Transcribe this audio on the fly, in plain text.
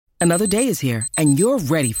Another day is here, and you're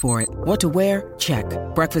ready for it. What to wear? Check.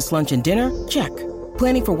 Breakfast, lunch, and dinner? Check.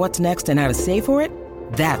 Planning for what's next and how to save for it?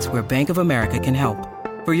 That's where Bank of America can help.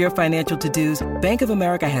 For your financial to-dos, Bank of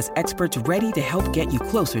America has experts ready to help get you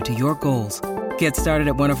closer to your goals. Get started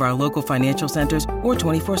at one of our local financial centers or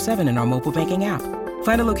 24/7 in our mobile banking app.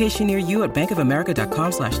 Find a location near you at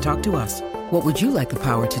bankofamerica.com/talktous. What would you like the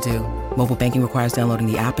power to do? Mobile banking requires downloading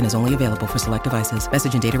the app and is only available for select devices.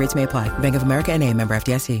 Message and data rates may apply. Bank of America N.A., member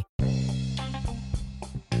FDIC.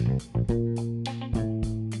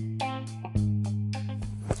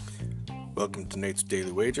 Welcome to Nate's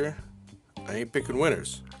Daily Wager. I ain't picking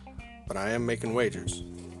winners, but I am making wagers.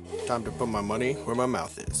 Time to put my money where my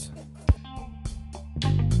mouth is.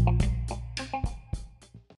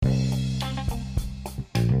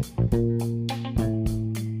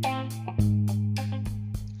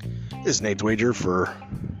 This is Nate's Wager for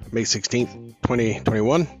May 16th,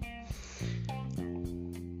 2021.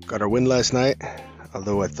 Got our win last night,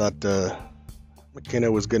 although I thought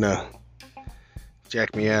McKenna was going to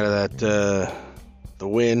jack me out of that the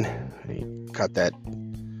win. He caught that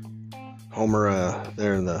homer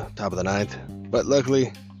there in the top of the ninth. But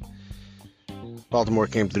luckily, Baltimore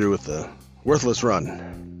came through with a worthless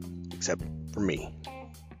run, except for me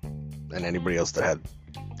and anybody else that had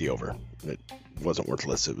the over. It wasn't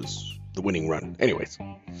worthless. It was the winning run. Anyways,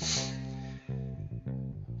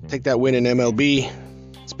 take that win in MLB.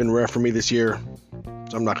 It's been rare for me this year,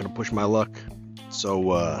 so I'm not going to push my luck. So,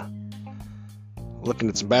 looking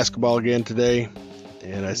at some basketball again today,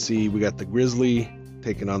 and I see we got the Grizzly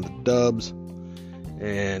taking on the Dubs,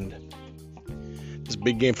 and it's a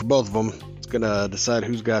big game for both of them. It's going to decide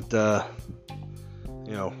who's got, it's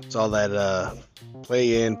all that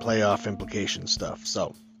play-in, playoff implication stuff.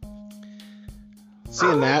 So,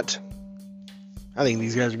 seeing that, I think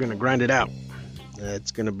these guys are going to grind it out.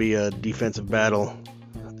 It's going to be a defensive battle,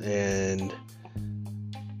 and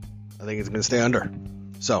I think it's going to stay under.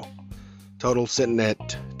 So, total sitting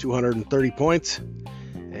at 230 points,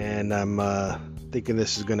 and I'm thinking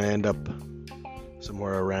this is going to end up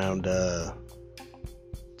somewhere around the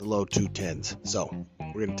low 210s. So,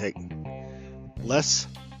 we're going to take less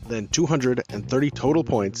than 230 total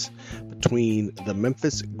points between the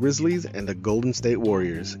Memphis Grizzlies and the Golden State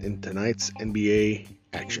Warriors in tonight's NBA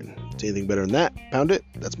action. See anything better than that? Pound it.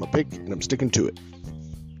 That's my pick, and I'm sticking to it.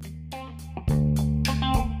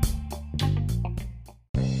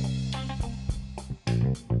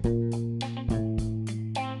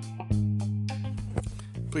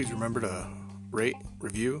 Please remember to rate,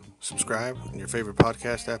 review, subscribe in your favorite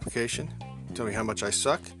podcast application. Tell me how much I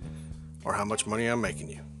suck or how much money I'm making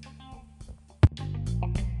you.